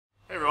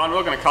everyone,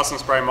 welcome to Custom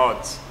Spray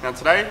Mods. Now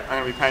today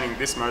I'm going to be painting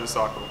this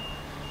motorcycle.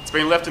 It's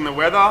been left in the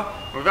weather,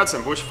 and we've had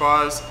some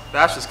bushfires. The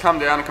ash has come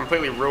down and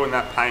completely ruined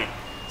that paint.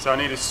 So I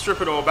need to strip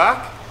it all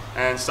back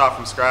and start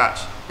from scratch.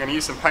 I'm going to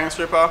use some paint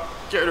stripper,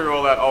 get rid of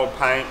all that old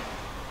paint,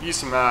 use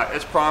some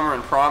edge primer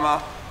and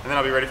primer, and then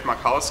I'll be ready for my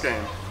colour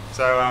scheme.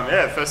 So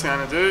yeah, the first thing I'm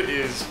going to do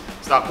is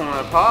start pulling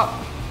it apart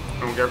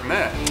and we'll go from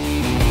there.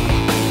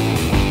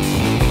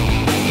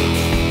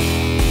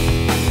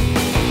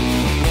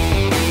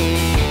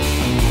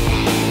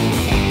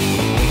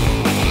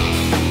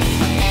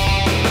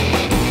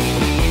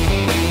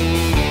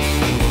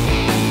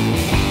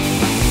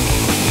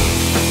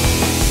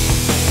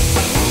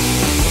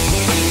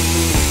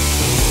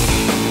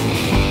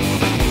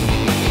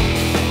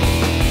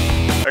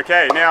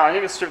 Okay, now I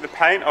need to strip the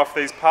paint off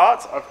these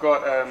parts. I've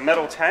got a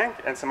metal tank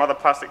and some other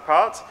plastic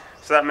parts.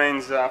 So that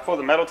means for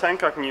the metal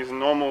tank I can use a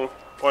normal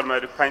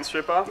automotive paint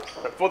stripper.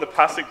 But for the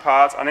plastic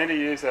parts I need to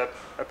use a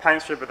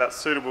paint stripper that's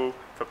suitable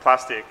for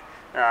plastic.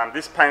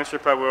 This paint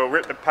stripper will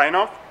rip the paint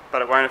off,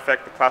 but it won't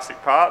affect the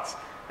plastic parts.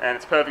 And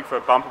it's perfect for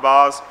bumper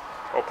bars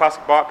or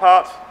plastic bike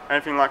parts,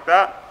 anything like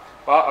that.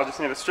 But I just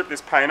need to strip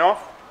this paint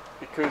off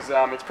because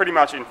it's pretty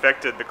much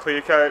infected. The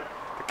clear coat,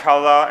 the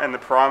colour and the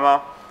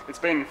primer. It's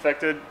been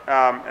infected,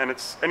 and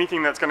it's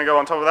anything that's going to go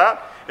on top of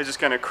that is just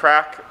going to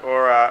crack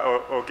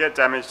or get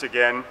damaged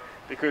again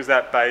because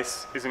that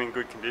base isn't in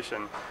good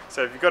condition.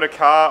 So if you've got a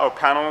car or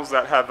panels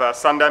that have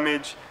sun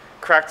damage,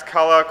 cracked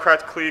colour,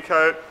 cracked clear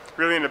coat,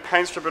 really need to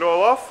paint strip it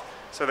all off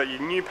so that your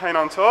new paint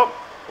on top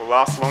will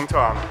last a long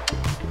time.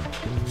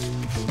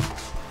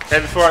 Okay,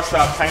 before I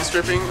start paint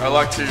stripping, I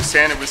like to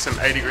sand it with some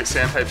 80 grit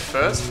sandpaper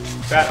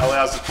first. That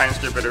allows the paint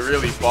stripper to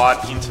really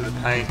bite into the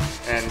paint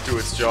and do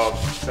its job.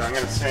 So I'm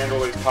going to sand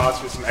all these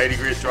parts with some 80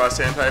 grit dry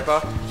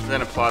sandpaper and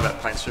then apply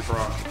that paint stripper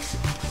on.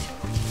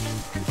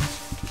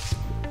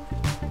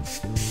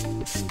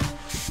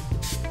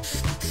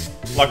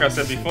 Like I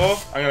said before,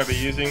 I'm going to be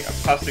using a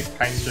plastic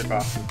paint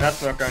stripper.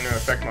 That's not going to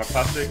affect my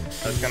plastic,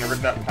 that's going to rip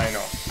that paint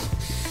off.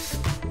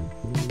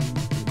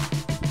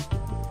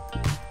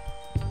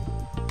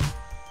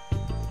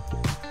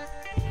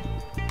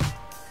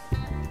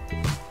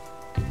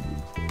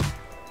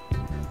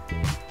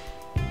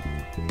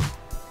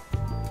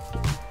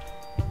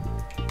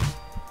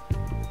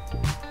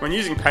 When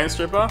using paint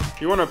stripper,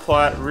 you want to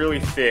apply it really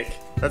thick.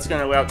 That's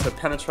going to allow it to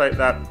penetrate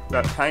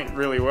that paint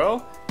really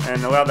well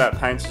and allow that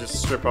paint to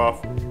just strip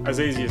off as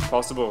easy as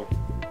possible.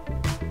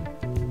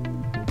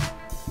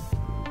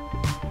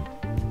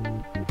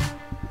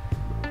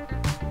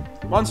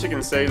 Once you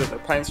can see that the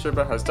paint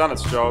stripper has done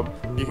its job,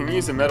 you can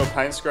use a metal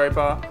paint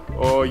scraper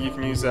or you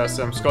can use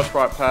some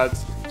Scotch-Brite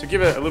pads to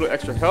give it a little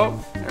extra help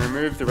and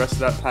remove the rest of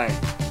that paint.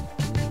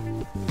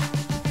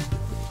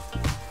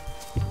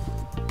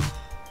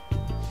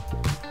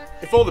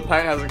 If all the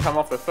paint hasn't come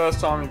off the first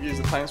time you've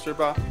used the paint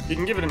stripper, you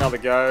can give it another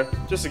go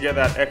just to get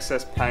that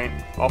excess paint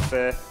off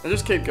there and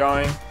just keep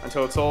going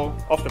until it's all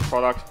off the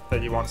product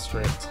that you want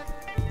stripped.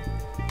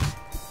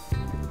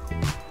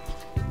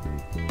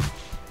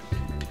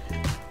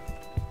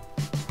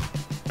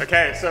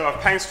 Okay, so I've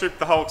paint stripped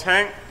the whole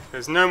tank.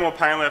 There's no more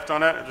paint left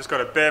on it. I've just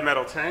got a bare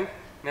metal tank.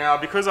 Now,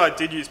 because I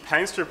did use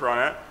paint stripper on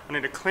it, I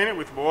need to clean it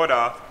with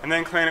water and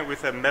then clean it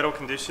with a metal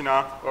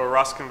conditioner or a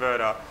rust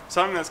converter.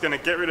 Something that's going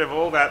to get rid of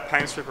all that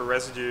paint stripper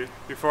residue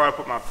before I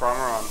put my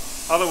primer on.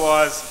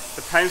 Otherwise,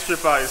 the paint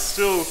stripper is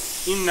still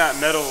in that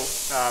metal,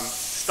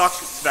 stuck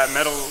to that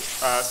metal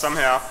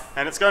somehow,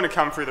 and it's going to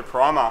come through the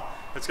primer.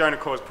 It's going to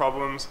cause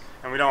problems,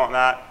 and we don't want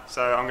that.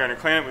 So I'm going to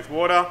clean it with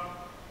water,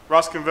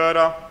 rust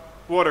converter,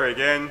 water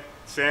again,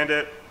 sand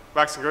it,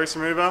 wax and grease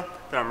remover,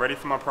 then I'm ready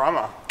for my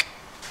primer.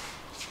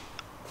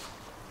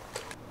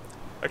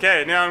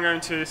 Okay, now I'm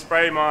going to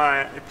spray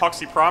my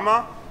epoxy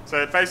primer.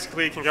 So it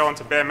basically can go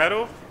onto bare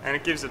metal and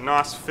it gives a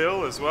nice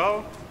fill as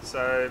well.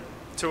 So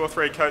 2 or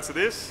 3 coats of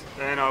this,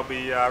 then I'll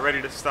be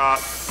ready to start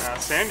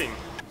sanding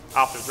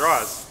after it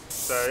dries.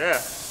 So yeah,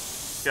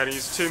 going to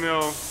use a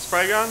 2mm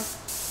spray gun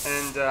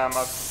and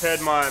I've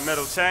prepared my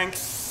metal tank,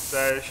 so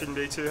it shouldn't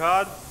be too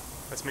hard.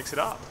 Let's mix it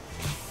up.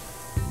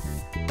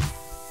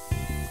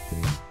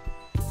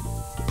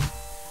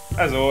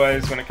 As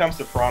always, when it comes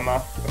to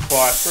primer,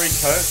 apply 3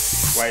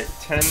 coats, wait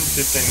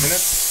 10-15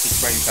 minutes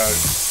between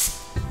coats.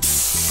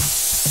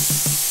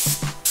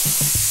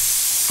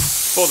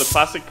 For the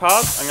plastic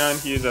parts, I'm going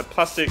to use a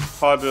plastic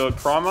high build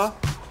primer.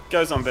 It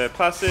goes on bare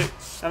plastic,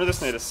 and I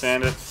just need to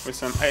sand it with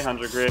some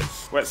 800 grit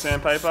wet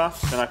sandpaper,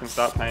 then I can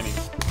start painting.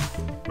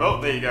 Well,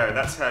 there you go,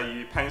 that's how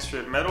you paint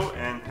strip metal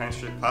and paint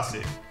strip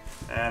plastic.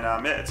 And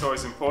yeah, it's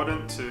always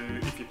important to,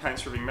 if you're paint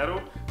stripping metal,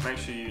 make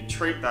sure you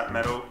treat that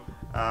metal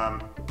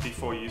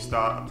before you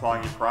start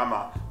applying your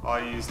primer. I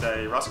used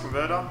a rust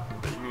converter,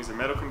 but you can use a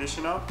metal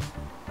conditioner.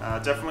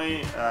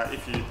 Definitely,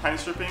 if you're paint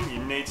stripping,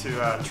 you need to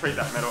treat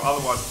that metal,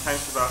 otherwise the paint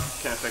stripper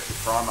can affect your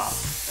primer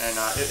and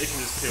it can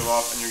just peel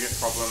off and you'll get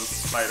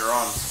problems later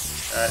on.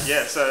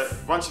 Yeah, so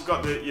once you've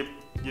got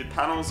your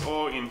panels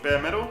all in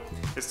bare metal,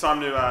 it's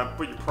time to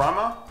put your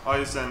primer. I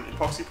use an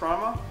epoxy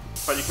primer,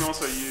 but you can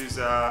also use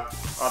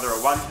either a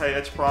 1K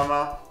edge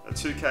primer, a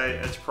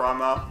 2K edge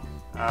primer,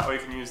 or you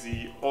can use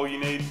the all you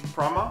need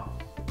primer.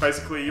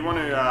 Basically you want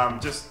to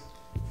just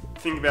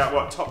think about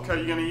what top coat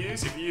you're going to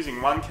use. If you're using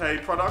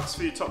 1K products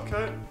for your top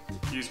coat,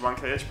 use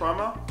 1K edge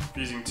primer. If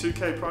you're using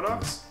 2K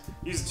products,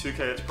 use a 2K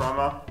edge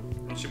primer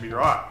and it should be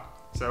right.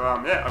 So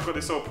yeah, I've got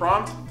this all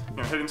primed. I'm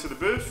going to head into the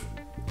booth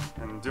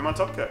and do my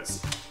top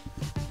coats.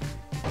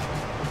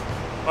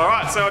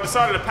 Alright, so I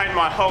decided to paint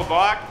my whole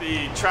bike,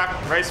 the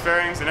track, race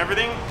fairings and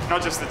everything,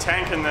 not just the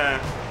tank and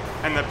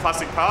the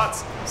plastic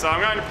parts. So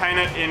I'm going to paint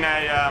it in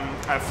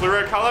a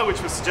fluoro colour,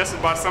 which was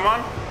suggested by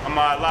someone on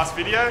my last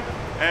video.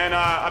 And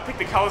I picked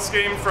the colour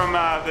scheme from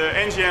the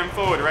NGM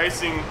Forward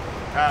Racing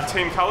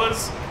team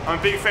colours. I'm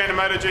a big fan of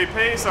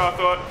MotoGP, so I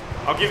thought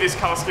I'll give this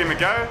colour scheme a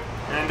go.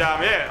 And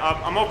yeah,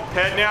 I'm all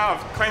prepared now.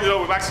 I've cleaned it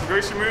all with wax and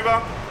grease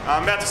remover.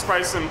 I'm about to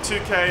spray some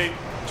 2K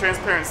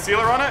transparent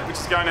sealer on it, which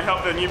is going to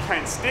help the new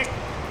paint stick.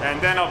 And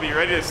then I'll be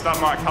ready to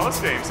start my colour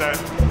scheme. So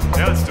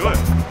yeah, let's do it.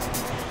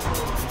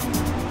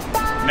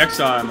 Next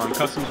time on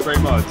Custom Spray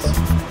Mods,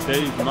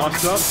 Dave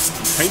masks up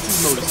and paints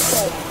his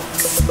motorcycle.